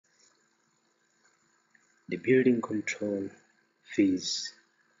The Building Control Fees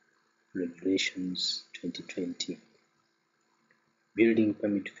Regulations 2020. Building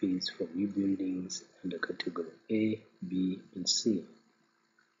permit fees for new buildings under category A, B, and C.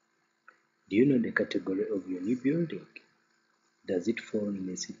 Do you know the category of your new building? Does it fall in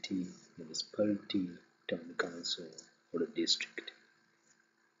a city, municipality, town council, or a district?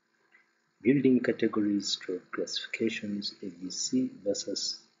 Building categories or classifications ABC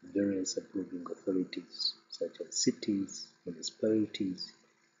versus various approving authorities such as cities, municipalities,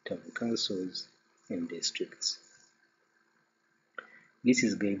 town councils, and districts. This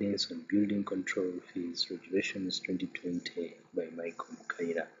is Guidance on Building Control Fees Regulations 2020 by Michael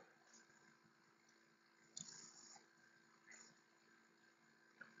Mukaira.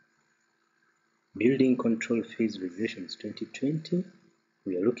 Building Control Fees Regulations 2020.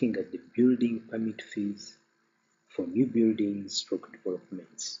 We are looking at the building permit fees for new buildings or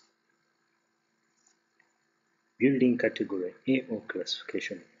developments. Building category A or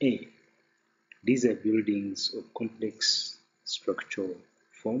classification A. These are buildings of complex structural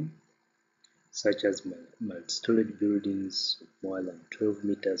form, such as multi-storeyed buildings of more than 12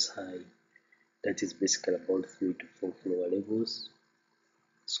 meters high, that is basically about 3 to 4 floor levels,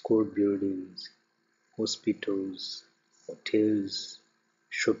 school buildings, hospitals, hotels,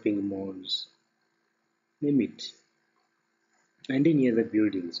 shopping malls, name it, and any other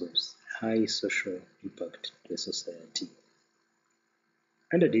buildings of high social impact to society.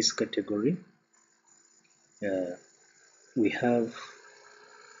 Under this category, we have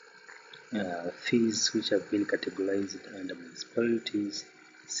fees which have been categorized under municipalities,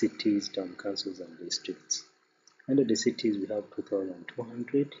 cities, town councils, and districts. Under the cities, we have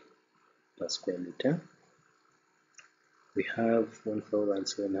 2,200 per square meter. We have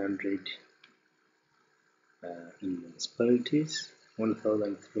 1,700 in municipalities,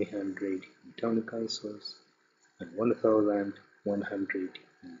 1,300 in town councils, and 1,100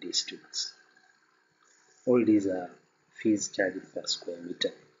 in districts. All these are fees charged per square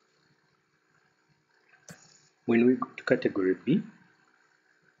meter. When we go to category B,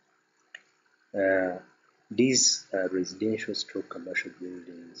 these are residential stroke commercial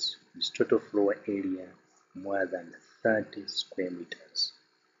buildings with total floor area more than 30 square meters.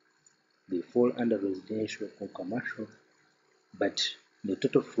 They fall under residential or commercial, but the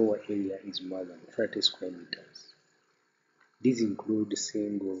total floor area is more than 30 square meters. These include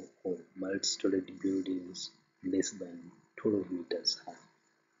single or multi-storeyed buildings less than 12 meters high.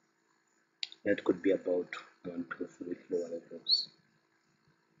 That could be about 1 to 3 floor levels.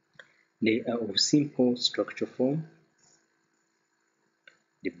 They are of simple structure form.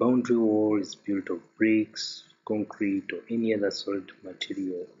 The boundary wall is built of bricks, concrete, or any other solid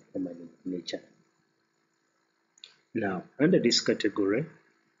material of nature. Now, under this category,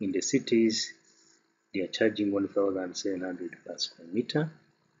 in the cities, they are charging 1,700 per square meter,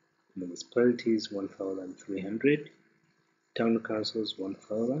 municipalities 1,300, town councils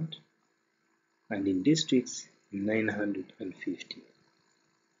 1,000, and in districts 950.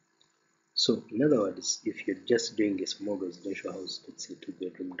 So, in other words, if you're just doing a small residential house, let's say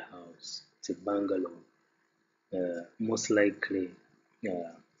 2-bedroomed house, it's a bungalow, most likely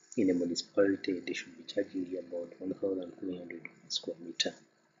in a municipality they should be charging you about 1,300 per square meter.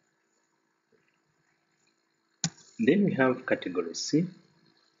 Then we have category C.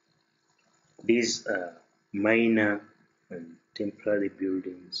 These are minor and temporary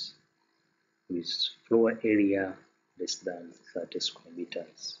buildings with floor area less than 30 square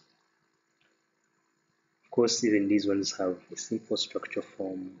meters. Of course, even these ones have a simple structure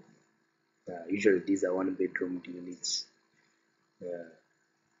form. Usually these are 1-bedroom units,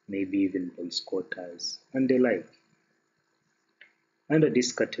 maybe even boys' quarters, and the like. Under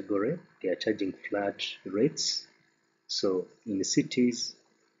this category, they are charging flat rates. So in the cities,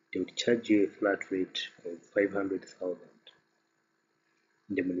 they would charge you a flat rate of 500,000.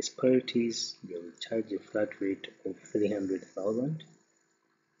 In the municipalities, they will charge a flat rate of 300,000,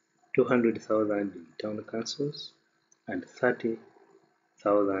 200,000 in town councils, and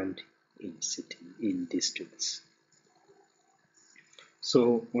 30,000 in districts.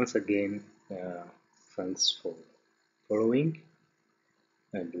 So once again, thanks for following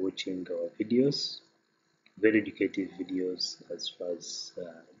and watching our videos. Very educative videos as far as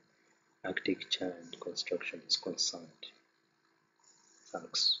architecture and construction is concerned.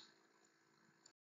 Thanks.